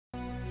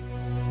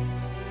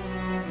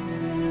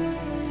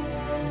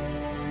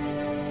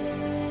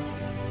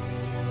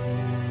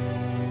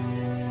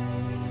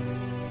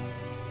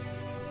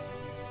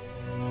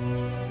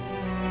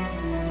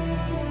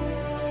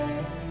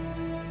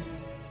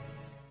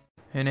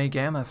In A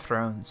Game of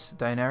Thrones,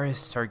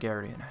 Daenerys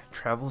Targaryen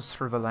travels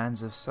through the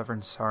lands of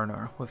southern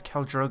Sarnor with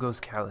Khal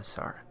Drogo's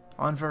Khalasar,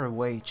 on their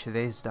way to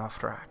these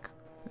Dothraki.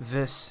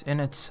 This,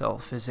 in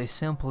itself, is a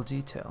simple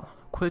detail,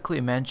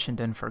 quickly mentioned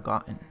and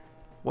forgotten.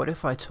 What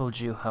if I told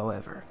you,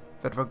 however,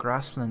 that the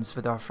grasslands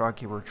the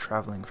Dothraki were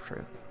traveling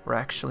through were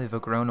actually the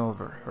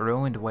grown-over,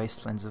 ruined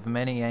wastelands of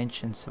many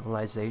ancient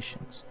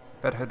civilizations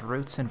that had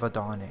roots in the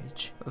Dawn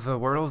Age, the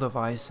world of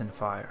ice and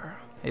fire.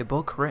 A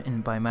book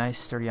written by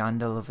Maester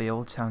Atale of the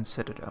Old Town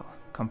Citadel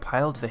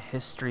compiled the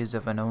histories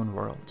of unknown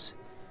worlds,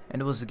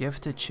 and was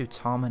gifted to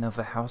Tommen of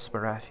the House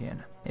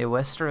Baratheon, a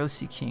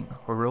Westerosi king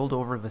who ruled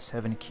over the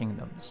Seven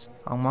Kingdoms.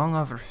 Among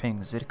other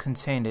things, it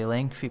contained a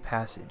lengthy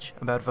passage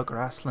about the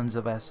grasslands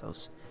of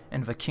Essos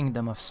and the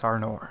Kingdom of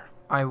Sarnor.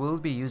 I will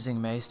be using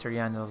Maester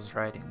Atale's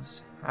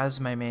writings as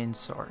my main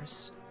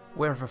source,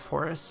 where the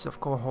forests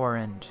of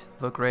Qohor and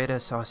the great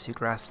Essosi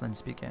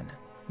grasslands begin,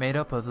 made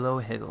up of low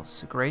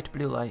hills, great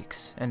blue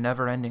lakes, and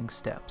never-ending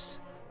steppes.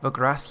 The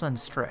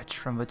grasslands stretch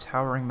from the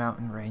towering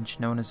mountain range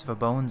known as the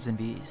Bones in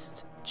the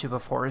east to the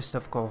forest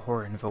of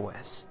Qohor in the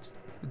west.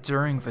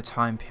 During the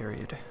time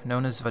period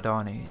known as the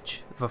Dawn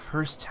Age, the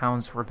first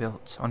towns were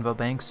built on the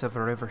banks of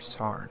the river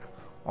Sarne,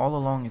 all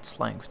along its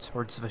length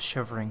towards the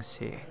Shivering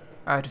Sea.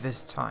 At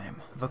this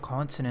time, the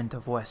continent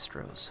of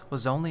Westeros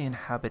was only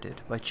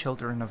inhabited by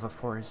children of the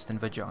forest and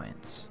the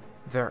giants.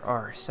 There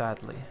are,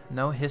 sadly,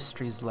 no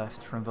histories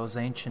left from those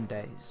ancient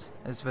days,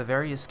 as the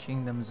various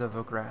kingdoms of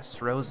the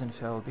grass rose and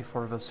fell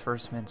before those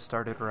first men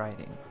started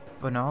writing.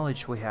 The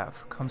knowledge we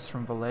have comes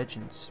from the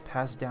legends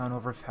passed down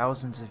over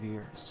thousands of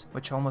years,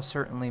 which almost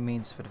certainly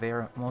means that they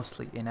are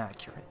mostly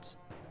inaccurate.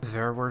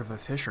 There were the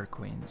Fisher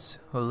Queens,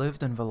 who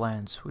lived in the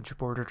lands which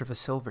bordered the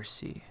Silver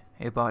Sea,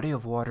 a body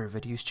of water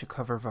that used to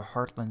cover the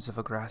heartlands of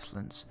the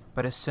grasslands,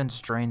 but has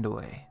since drained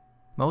away.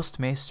 Most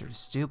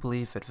maesters do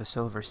believe that the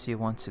Silver Sea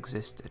once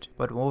existed,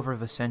 but over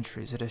the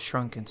centuries it has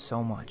shrunken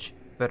so much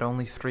that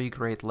only 3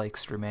 great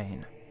lakes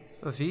remain.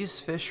 These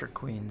Fisher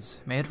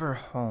Queens made their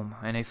home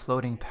in a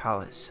floating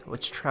palace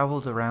which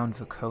traveled around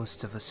the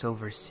coast of the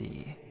Silver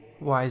Sea.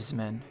 Wise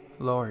men,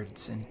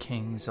 lords, and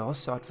kings all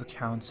sought the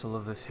counsel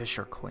of the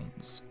Fisher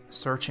Queens,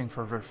 searching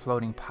for their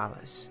floating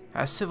palace.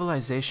 As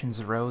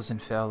civilizations rose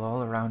and fell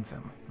all around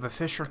them, the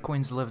Fisher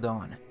Queens lived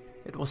on.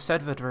 It was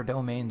said that their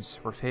domains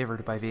were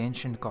favored by the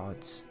ancient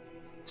gods.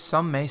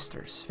 Some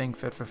maesters think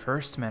that the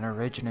first men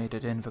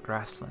originated in the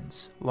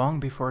grasslands, long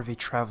before they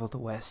traveled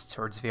west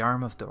towards the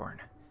Arm of Dorne.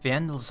 The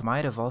Andals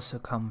might have also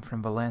come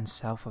from the lands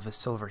south of the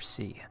Silver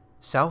Sea.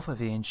 South of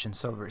the ancient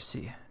Silver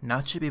Sea,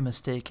 not to be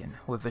mistaken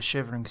with the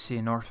Shivering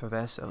Sea north of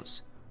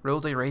Essos,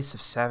 ruled a race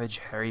of savage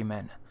hairy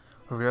men,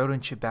 who rode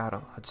into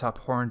battle atop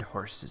horned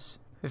horses.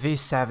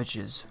 These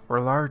savages were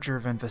larger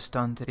than the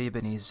stunted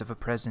ebonies of the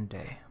present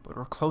day, but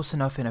were close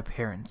enough in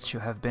appearance to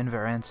have been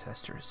their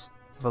ancestors.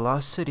 The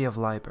lost city of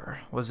Liber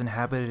was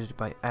inhabited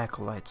by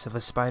acolytes of a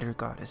spider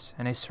goddess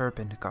and a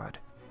serpent god,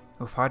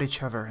 who fought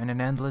each other in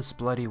an endless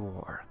bloody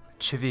war.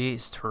 To the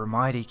east were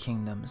mighty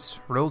kingdoms,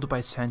 ruled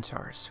by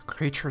centaurs,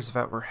 creatures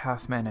that were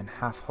half man and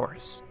half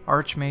horse.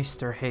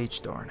 Archmaester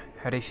Hagedorn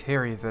had a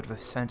theory that the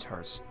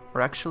centaurs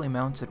were actually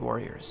mounted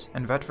warriors,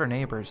 and that their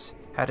neighbors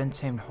hadn't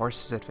tamed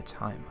horses at the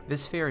time.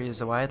 This theory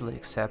is widely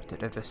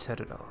accepted at the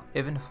Citadel,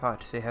 even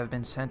thought they have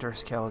been centaur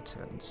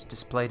skeletons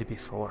displayed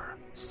before.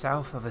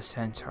 South of the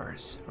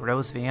centaurs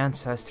rose the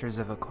ancestors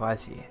of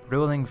Aquathi,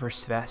 ruling their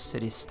vast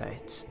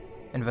city-states.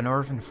 In the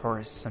northern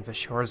forests and the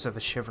shores of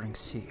the Shivering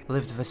Sea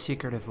lived the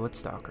secretive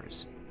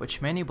Woodstalkers,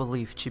 which many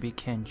believed to be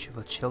kin to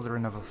the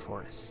Children of the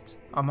Forest.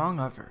 Among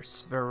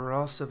others, there were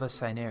also the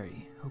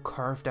Sarnori, who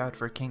carved out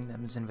their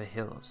kingdoms in the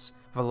hills,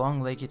 the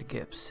long-legged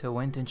Gips who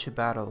went into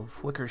battle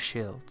with wicker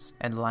shields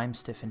and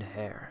lime-stiffened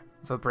hair,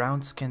 the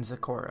brown-skinned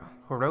Zakora,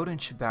 who rode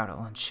into battle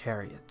on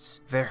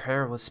chariots. Their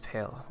hair was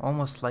pale,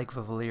 almost like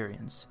the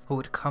Valyrians, who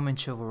would come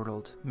into the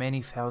world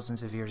many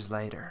thousands of years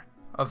later.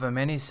 Of the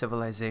many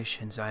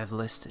civilizations I have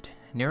listed,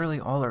 nearly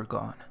all are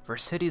gone. Their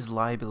cities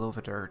lie below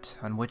the dirt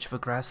on which the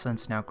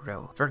grasslands now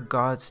grow, their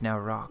gods now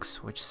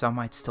rocks which some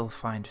might still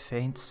find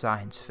faint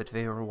signs that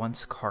they were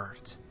once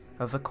carved.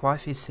 Of the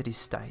Quafi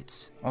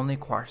city-states, only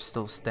Quaff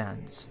still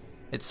stands,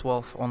 its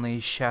wealth only a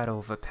shadow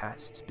of the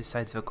past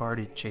besides the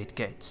guarded Jade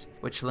Gates,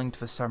 which linked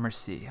the Summer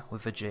Sea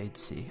with the Jade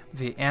Sea.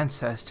 The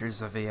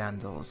ancestors of the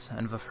Andals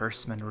and the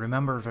First Men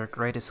remember their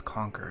greatest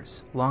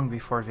conquerors, long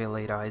before they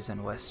laid eyes on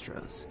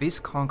Westeros. These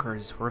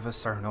conquerors were the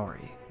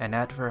Sarnori, and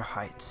at their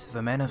height,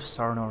 the men of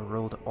Sarnor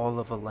ruled all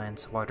of the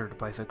lands watered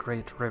by the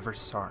great river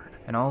Sarne,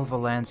 and all the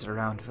lands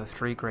around the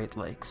 3 great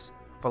lakes,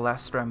 the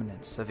last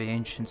remnants of the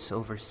ancient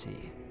Silver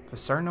Sea. The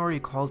Sarnori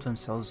called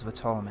themselves the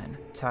Tall Men,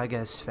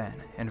 Tagas Fen,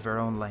 in their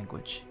own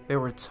language. They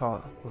were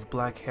tall, with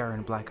black hair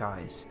and black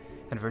eyes,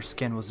 and their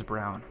skin was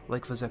brown,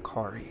 like the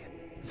Zakari.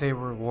 They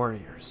were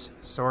warriors,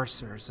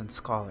 sorcerers, and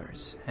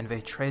scholars, and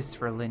they traced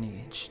their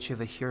lineage to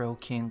the hero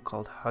king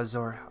called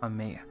Hazor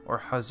Ame, or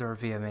Hazor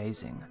the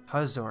Amazing.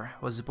 Hazor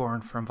was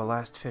born from the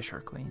last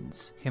Fisher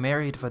Queens. He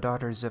married the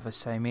daughters of the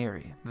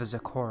Saimiri, the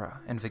Zakora,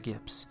 and the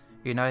Gips,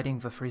 uniting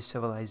the three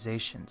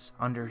civilizations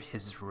under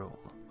his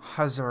rule.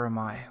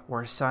 Hazoramai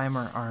wore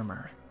Cimmer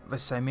armor, the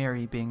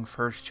Cimeri being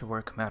first to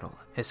work metal.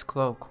 His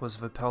cloak was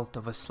the pelt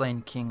of a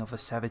slain king of a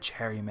savage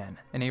hairy man,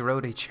 and he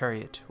rode a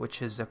chariot which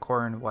his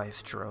Akoran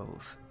wife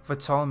drove. The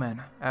tall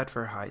men, at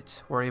their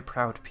height, were a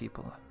proud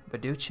people,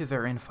 but due to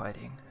their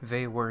infighting,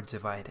 they were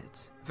divided.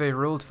 They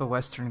ruled the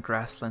western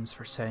grasslands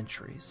for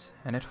centuries,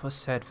 and it was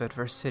said that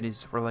their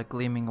cities were like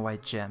gleaming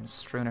white gems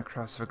strewn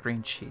across the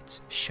green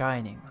sheets,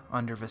 shining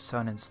under the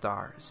sun and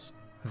stars.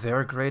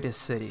 Their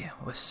greatest city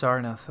was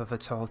Sarnath of the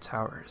Tall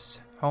Towers,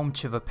 home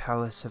to the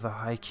palace of the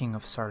High King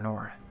of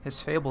Sarnor.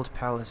 His fabled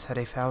palace had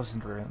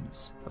 1,000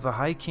 rooms. The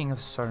High King of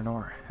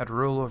Sarnor had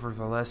rule over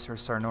the lesser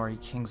Sarnori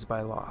kings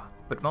by law,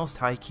 but most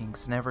High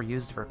Kings never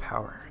used their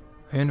power.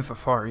 In the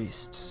far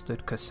east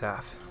stood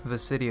Kasath, the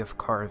city of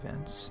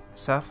caravans.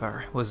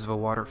 Sathar was the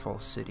waterfall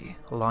city,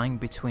 lying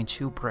between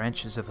two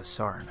branches of a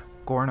Sarne.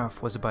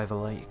 Gornoth was by the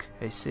lake,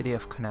 a city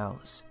of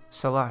canals.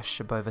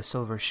 Salash, by the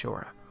silver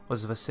shore,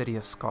 was the city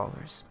of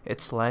scholars.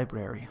 Its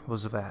library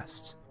was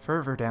vast.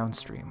 Further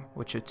downstream,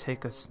 which would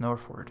take us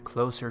northward,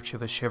 closer to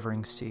the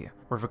Shivering Sea,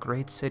 were the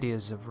great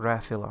cities of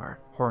Rafilar,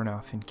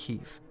 Hornoth, and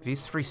Kiev.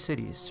 These three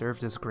cities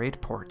served as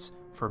great ports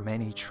for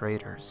many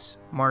traders.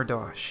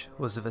 Mardosh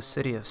was the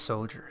city of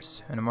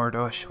soldiers, and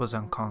Mardosh was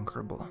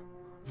unconquerable.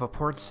 The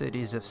port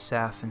cities of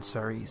Saath and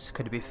Sarys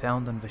could be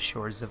found on the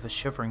shores of the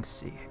Shivering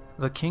Sea.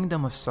 The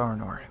Kingdom of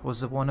Sarnor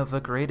was one of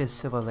the greatest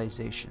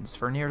civilizations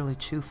for nearly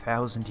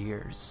 2,000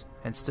 years,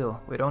 and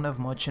still, we don't have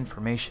much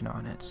information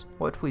on it.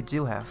 What we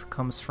do have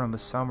comes from the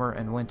Summer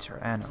and Winter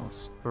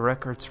Annals, the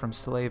records from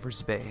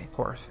Slaver's Bay,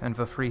 Horth, and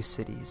the Free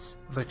Cities.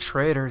 The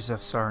traders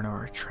of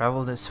Sarnor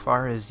traveled as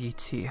far as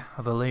Yiti,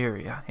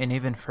 Valyria, and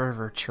even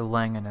further to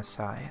Lang and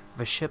Asai.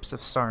 The ships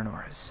of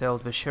Sarnor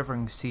sailed the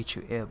Shivering Sea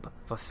to Ib,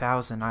 the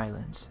Thousand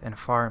Islands, and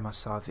far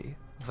Masavi.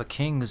 The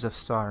kings of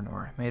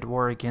Sarnor made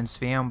war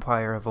against the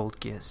empire of Old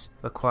Giz,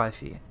 the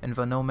Quaifi, and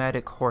the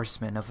nomadic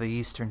horsemen of the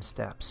eastern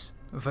steppes.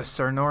 The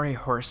Sarnori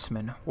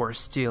horsemen wore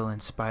steel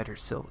and spider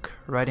silk,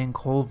 riding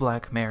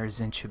coal-black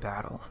mares into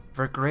battle.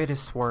 Their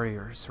greatest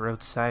warriors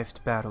rode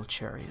scythed battle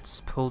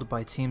chariots, pulled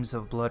by teams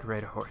of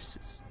blood-red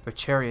horses. The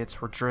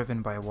chariots were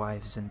driven by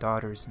wives and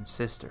daughters and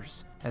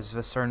sisters, as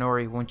the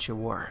Sarnori went to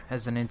war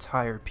as an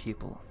entire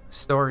people.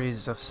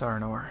 Stories of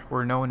Sarnor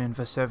were known in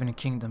the Seven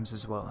Kingdoms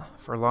as well,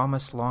 for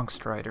Lammas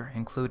Longstrider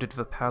included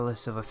the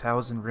Palace of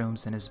 1,000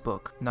 Rooms in his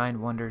book, 9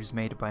 Wonders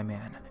Made by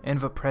Man. In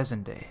the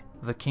present day,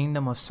 the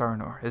Kingdom of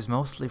Sarnor is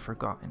mostly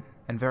forgotten,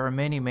 and there are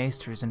many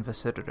maesters in the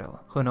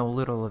Citadel who know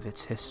little of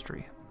its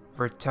history.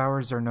 Their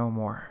towers are no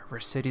more, their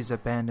cities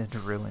abandoned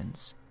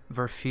ruins,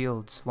 their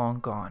fields long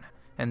gone,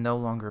 and no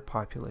longer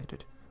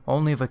populated.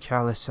 Only the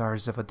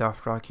Khalasars of the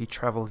Dothraki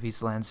travel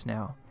these lands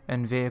now,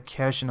 and the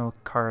occasional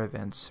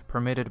caravans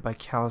permitted by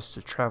Khals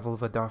to travel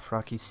the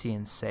Dothraki Sea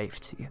in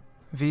safety.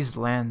 These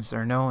lands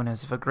are known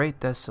as the Great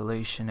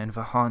Desolation and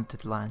the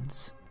Haunted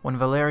Lands. When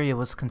Valyria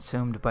was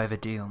consumed by the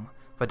Doom,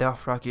 the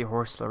Dothraki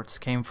horselords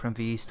came from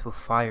the east with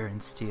fire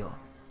and steel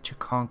to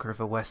conquer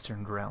the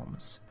western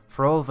realms.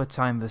 For all the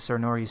time the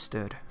Sarnori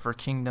stood, their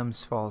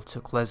kingdom's fall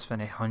took less than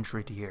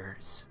 100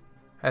 years.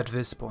 At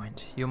this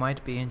point, you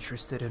might be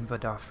interested in the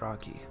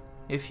Dothraki.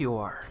 If you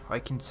are, I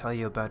can tell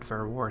you about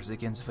their wars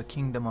against the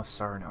Kingdom of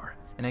Sarnor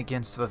and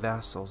against the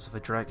vassals the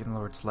Dragon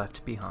Lords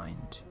left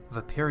behind.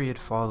 The period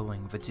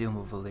following the Doom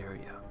of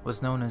Valyria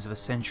was known as the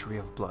Century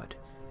of Blood,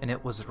 and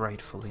it was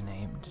rightfully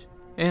named.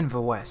 In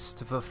the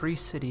west, the three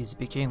cities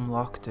became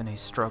locked in a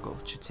struggle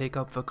to take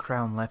up the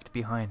crown left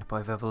behind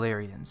by the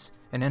Valyrians,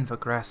 and in the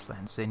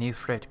grasslands a new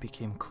threat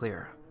became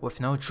clear, with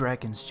no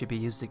dragons to be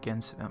used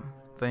against them.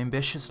 The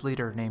ambitious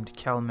leader named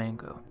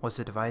Kalmango was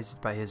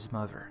advised by his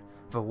mother,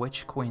 the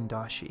witch Queen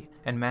Dashi,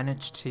 and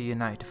managed to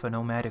unite the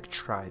nomadic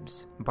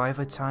tribes. By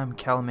the time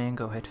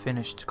Kalmango had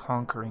finished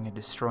conquering and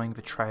destroying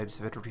the tribes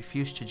that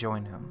refused to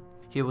join him,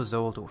 he was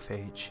old with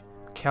age.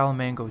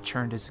 Kalmango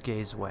turned his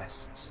gaze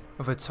west.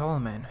 The tall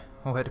men,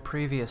 who had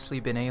previously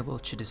been able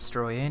to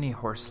destroy any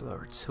horse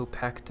lords who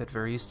packed at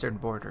their eastern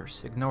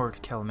borders, ignored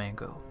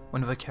Kalmango.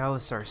 When the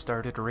Khalasars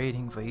started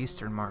raiding the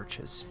eastern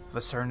marches,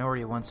 the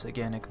Sarnori once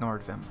again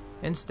ignored them.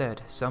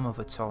 Instead, some of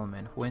the tall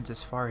men went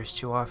as far as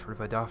to offer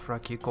the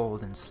Dothraki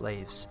gold and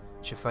slaves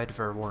to fight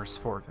their wars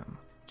for them.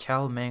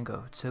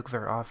 Kalmango took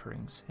their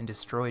offerings and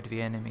destroyed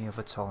the enemy of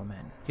the tall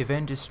men. He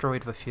then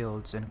destroyed the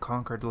fields and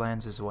conquered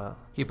lands as well.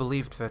 He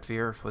believed that the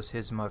earth was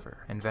his mother,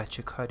 and that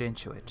to cut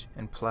into it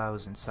and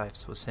plows and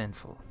scythes was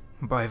sinful.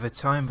 By the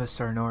time the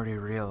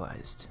Sarnori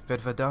realized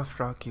that the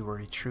Dothraki were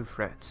a true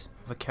threat,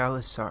 the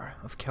Khalasar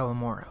of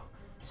Kalamoro,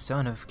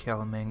 son of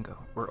Kalmango,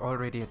 were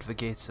already at the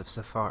gates of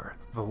Sathar,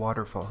 the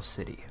waterfall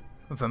city.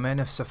 The men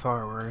of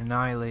Sathar were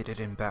annihilated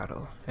in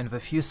battle, and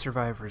the few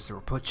survivors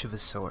were put to the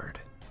sword.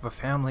 The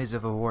families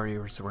of the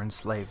warriors were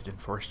enslaved and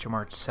forced to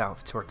march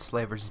south towards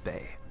Slaver's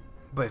Bay.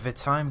 By the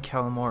time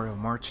Calmoro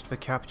marched the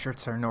captured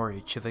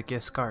Sarnori to the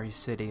Giscari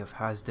city of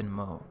Hasdin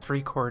Mo,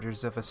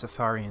 3/4 of the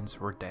Satharians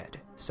were dead.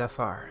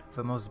 Sathar,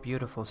 the most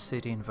beautiful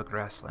city in the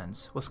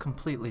grasslands, was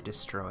completely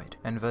destroyed,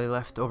 and the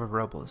leftover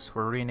rubbles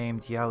were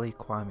renamed Yali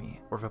Kwami,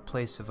 or the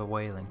place of the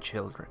wailing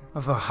children.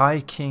 The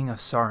High King of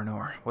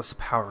Sarnor was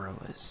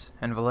powerless,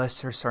 and the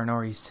lesser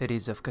Sarnori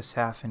cities of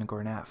Saath and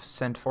Sarnath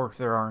sent forth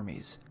their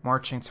armies,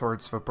 marching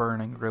towards the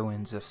burning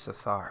ruins of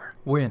Sathar.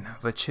 When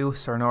the two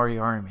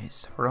Sarnori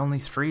armies were only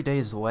 3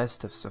 days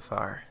west of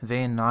Sathar,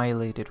 they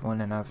annihilated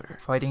one another,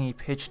 fighting a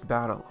pitched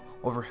battle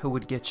over who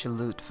would get to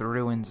loot the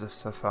ruins of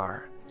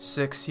Sathar.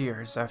 6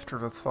 years after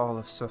the fall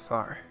of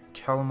Sathar,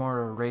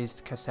 Calmoro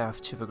razed Saath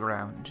to the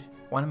ground.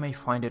 One may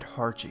find it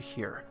hard to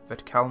hear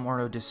that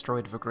Calmoro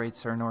destroyed the great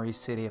Sarnori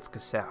city of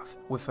Saath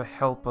with the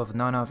help of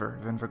none other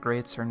than the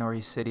great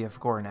Sarnori city of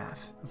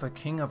Gornath. The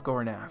king of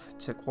Gornath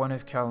took one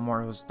of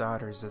Calmoro's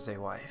daughters as a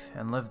wife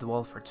and lived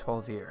well for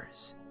 12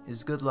 years.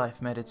 His good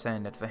life met its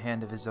end at the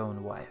hand of his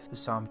own wife, who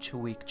saw him too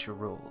weak to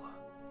rule.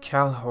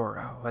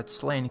 Calhoro had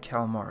slain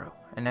Calmoro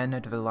and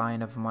ended the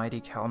line of mighty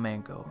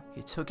Calmango.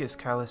 He took his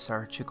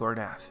Khalasar to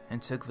Gornath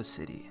and took the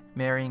city,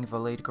 marrying the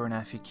late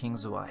Gornathi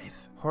king's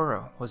wife.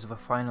 Horo was the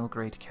final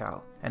great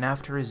Cal, and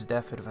after his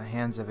death at the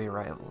hands of a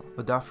rival,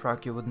 the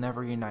Dothraki would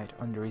never unite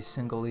under a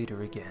single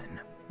leader again.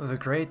 The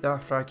great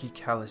Dothraki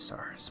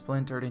Khalasar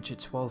splintered into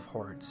 12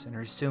 hordes and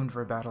resumed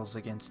their battles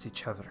against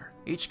each other.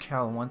 Each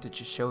Khal wanted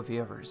to show the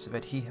others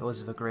that he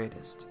was the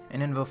greatest,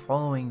 and in the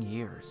following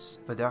years,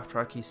 the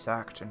Dothraki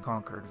sacked and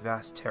conquered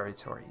vast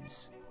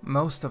territories.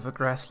 Most of the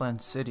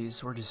grassland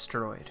cities were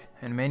destroyed,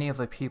 and many of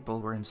the people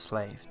were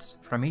enslaved.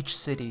 From each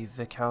city,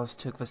 the Khals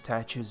took the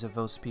statues of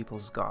those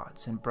people's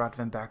gods and brought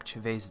them back to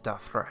Vase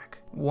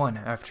Dothrak. One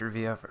after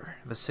the other,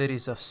 the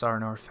cities of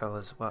Sarnor fell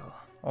as well.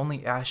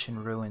 Only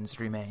ashen ruins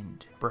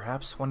remained.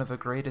 Perhaps one of the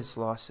greatest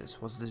losses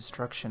was the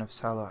destruction of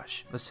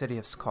Salash, the city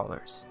of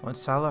scholars. When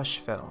Salash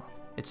fell,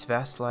 its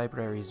vast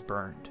libraries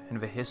burned, and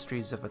the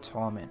histories of the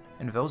Tallmen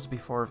and those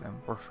before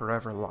them were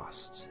forever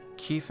lost.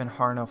 Keith and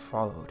Harno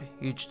followed,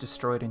 each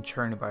destroyed and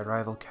churned by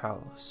rival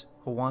Khals,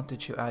 who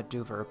wanted to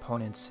outdo their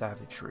opponent's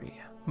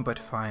savagery. But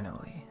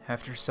finally,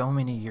 after so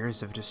many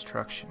years of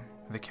destruction,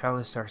 the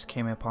Khalasars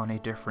came upon a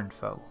different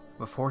foe.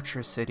 The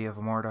fortress city of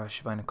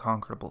Mordosh the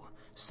Unconquerable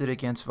stood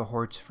against the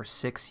hordes for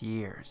 6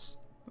 years.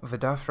 The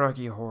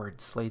Dothraki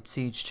hordes laid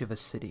siege to the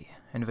city,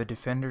 and the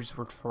defenders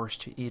were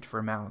forced to eat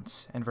their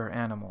mounts and their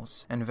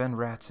animals, and then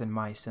rats and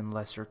mice and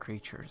lesser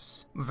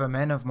creatures. The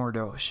men of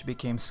Mordosh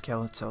became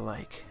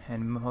skeletal-like,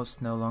 and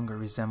most no longer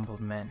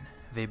resembled men.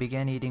 They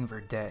began eating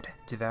their dead,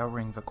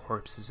 devouring the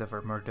corpses of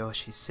their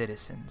Mordoshi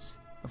citizens.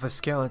 The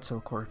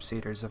skeletal corpse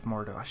eaters of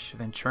Mordosh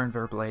then turned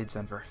their blades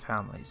on their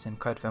families and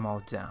cut them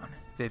all down.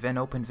 They then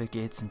opened the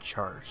gates and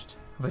charged.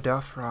 The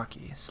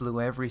Dothraki slew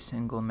every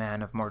single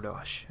man of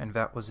Mordosh, and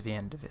that was the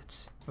end of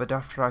it. The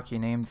Dothraki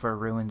named their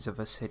ruins of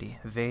the city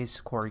Vase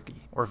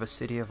Korgi, or the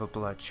City of a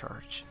Blood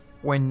Charge.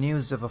 When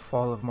news of the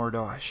fall of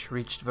Mordosh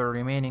reached the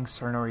remaining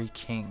Sarnori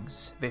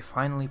kings, they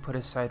finally put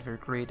aside their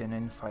greed and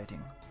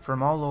infighting.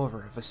 From all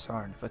over the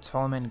Sarn, the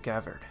Tallmen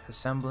gathered,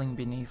 assembling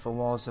beneath the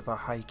walls of a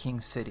High King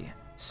city,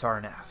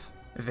 Sarnath.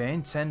 They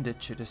intended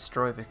to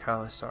destroy the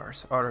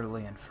Khalasars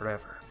utterly and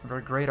forever.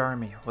 Their great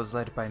army was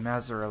led by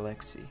Maester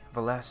Atale,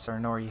 the last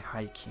Sarnori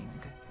High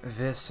King.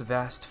 This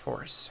vast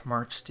force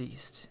marched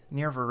east.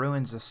 Near the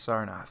ruins of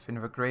Sarnath,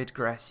 in the great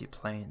grassy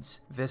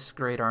plains, this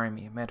great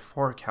army met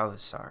 4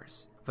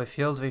 Khalasars. The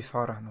field they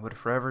fought on would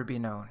forever be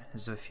known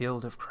as the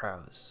Field of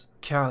Crows.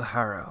 Khal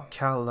Harrow,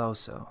 Khal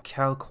Loso,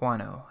 Khal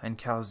Quano, and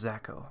Khal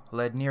Zako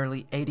led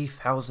nearly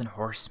 80,000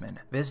 horsemen.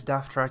 This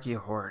Dothraki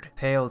horde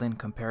paled in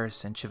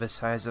comparison to the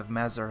size of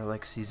Maester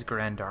Atale's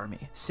grand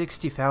army.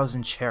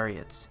 60,000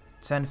 chariots,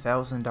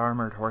 10,000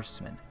 armored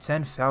horsemen,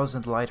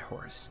 10,000 light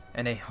horse,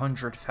 and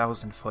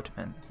 100,000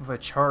 footmen. The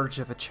charge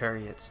of the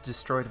chariots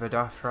destroyed the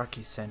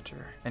Dothraki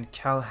center, and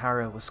Khal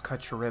Harrow was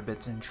cut to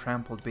ribbons and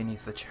trampled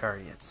beneath the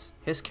chariots.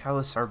 His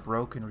Khalasar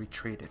broke and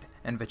retreated,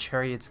 and the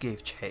chariots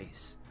gave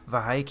chase.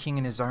 The High King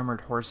and his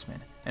armored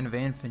horsemen and the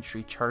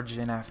infantry charged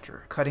in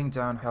after, cutting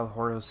down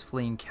Halhoro's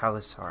fleeing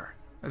Khalasar.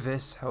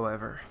 This,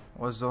 however,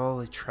 was all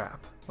a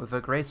trap. With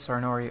the great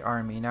Sarnori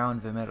army now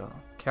in the middle,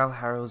 Khal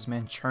Harrow's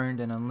men churned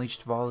and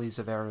unleashed volleys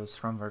of arrows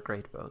from their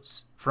great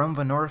bows. From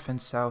the north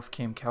and south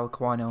came Khal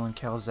Quano and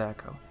Khal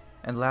Zako,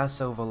 and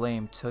Lasso the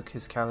Lame took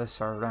his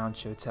Khalasar around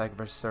to attack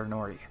the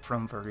Sarnori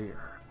from the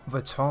rear.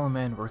 The tall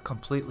men were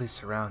completely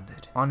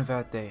surrounded. On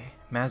that day,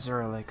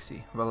 Maester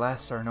Atale, the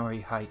last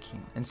Sarnori High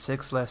King, and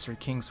 6 lesser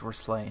kings were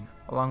slain,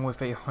 along with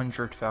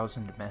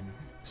 100,000 men.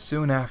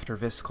 Soon after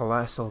this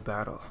colossal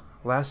battle,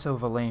 Lasso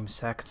the Lame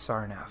sacked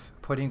Sarnath,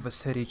 putting the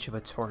city to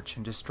the torch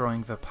and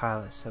destroying the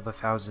Palace of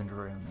 1,000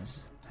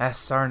 Rooms. As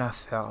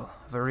Sarnath fell,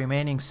 the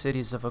remaining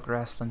cities of the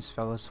grasslands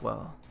fell as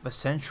well. The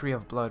century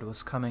of blood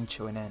was coming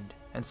to an end,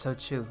 and so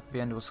too the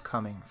end was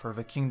coming for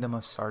the Kingdom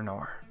of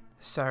Sarnor.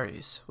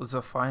 Sarys was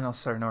the final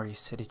Sarnori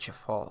city to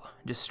fall,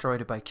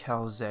 destroyed by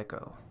Khal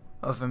Zako.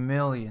 Of the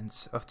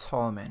millions of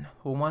tall men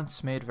who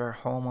once made their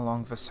home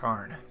along the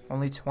Sarne,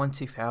 only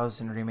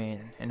 20,000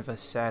 remain in the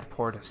sad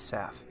port of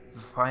Saath, the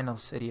final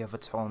city of the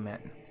tall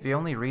men. The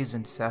only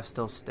reason Saath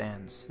still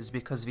stands is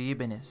because the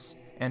Ibnis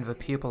and the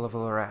people of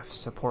Loraf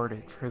support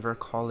it through their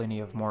colony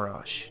of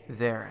Morosh.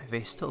 There,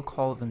 they still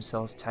call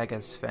themselves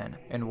Tagasfen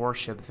and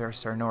worship their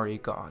Sarnori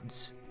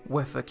gods.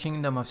 With the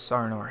Kingdom of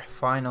Sarnor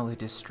finally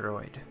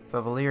destroyed,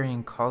 the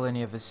Valyrian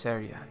colony of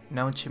Esseria,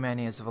 known to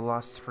many as the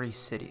Lost Free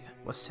City,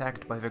 was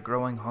sacked by the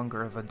growing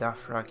hunger of the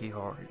Dothraki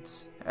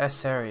hordes.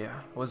 Esseria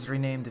was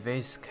renamed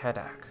Vase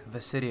Kadak,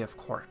 the City of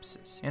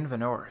Corpses. In the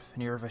north,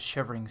 near the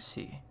Shivering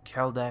Sea,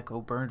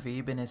 Kaldako burned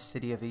the Ibnis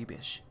city of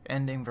Ibish,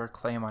 ending their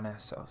claim on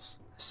Essos.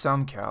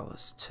 Some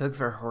Kalas took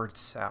their hordes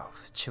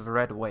south to the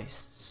Red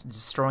Wastes,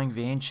 destroying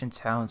the ancient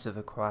towns of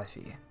the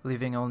Quafi,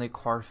 leaving only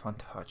Qarth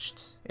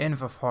untouched. In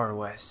the far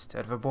west,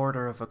 at the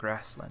border of the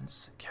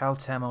grasslands,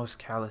 Kaltemo's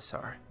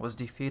Khalasar was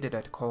defeated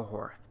at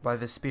Kohor by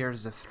the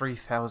spears of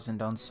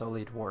 3,000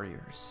 unsullied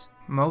warriors.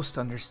 Most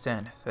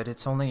understand that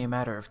it's only a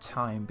matter of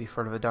time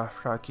before the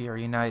Dothraki are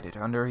united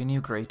under a new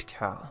great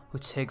Khal, who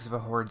takes the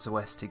hordes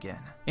west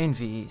again. In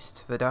the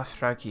east, the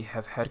Dothraki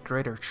have had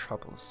greater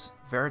troubles.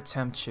 Their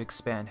attempts to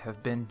expand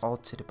have been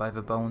halted by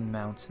the Bone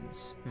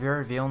Mountains. There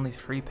are the only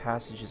 3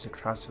 passages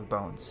across the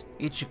Bones,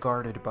 each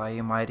guarded by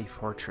a mighty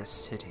fortress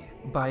city.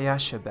 By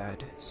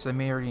Ashabad,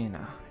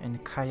 Samirina,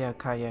 and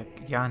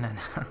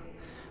Yanana.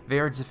 They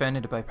are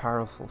defended by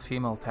powerful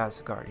female pass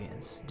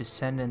guardians,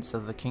 descendants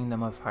of the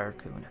Kingdom of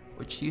Harkoon,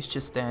 which used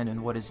to stand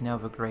in what is now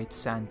the Great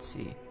Sand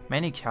Sea.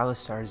 Many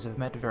Khalasars have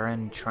met their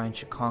end trying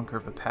to conquer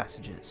the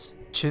passages.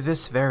 To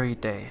this very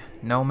day,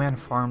 no man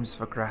farms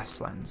the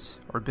grasslands,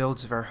 or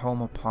builds their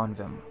home upon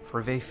them,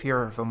 for they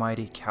fear the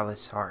mighty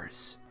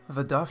Khalasars.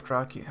 The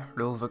Dothraki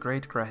rule the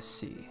Great Grass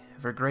Sea,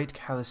 the great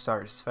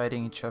Khalasars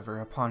fighting each other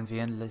upon the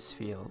endless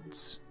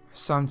fields.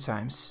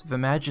 Sometimes, the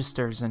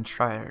Magisters and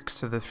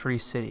Triarchs of the 3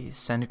 cities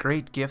send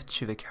great gifts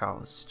to the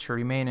Khals to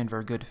remain in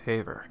their good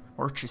favor,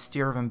 or to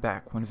steer them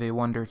back when they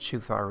wander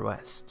too far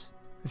west.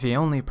 The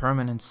only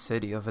permanent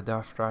city of the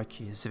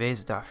Dothraki is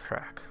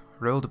Dothraki,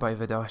 ruled by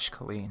the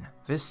Doshkaleen.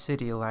 This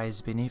city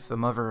lies beneath the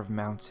Mother of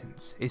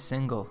Mountains, a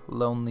single,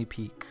 lonely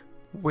peak.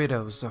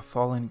 Widows of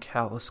fallen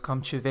Khals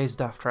come to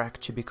Dothraki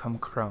to become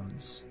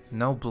crones.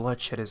 No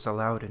bloodshed is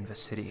allowed in the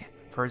city,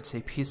 for it's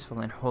a peaceful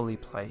and holy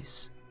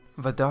place.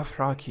 The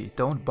Dothraki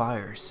don't buy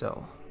or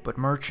sell, but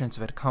merchants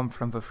that come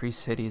from the free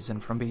cities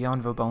and from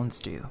beyond the Bones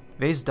do.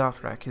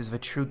 Dothraki is the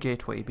true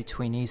gateway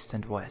between east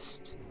and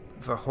west.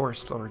 The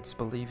Horse Lords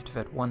believed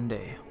that one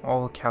day,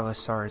 all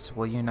Khalasars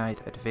will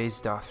unite at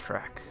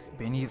Dothraki,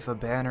 beneath the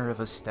banner of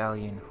a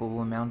stallion who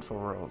will mount the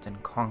world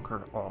and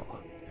conquer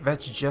all.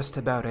 That's just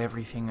about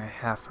everything I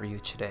have for you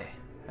today.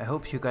 I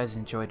hope you guys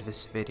enjoyed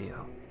this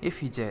video.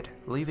 If you did,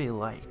 leave a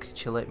like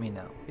to let me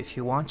know. If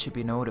you want to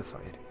be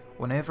notified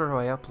whenever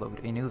I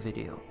upload a new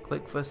video,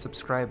 click the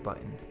subscribe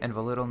button and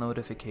the little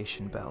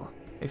notification bell.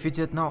 If you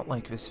did not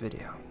like this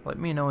video, let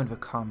me know in the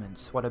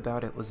comments what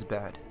about it was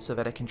bad so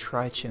that I can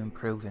try to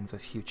improve in the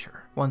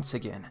future. Once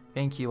again,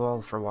 thank you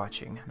all for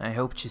watching, and I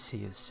hope to see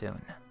you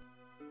soon.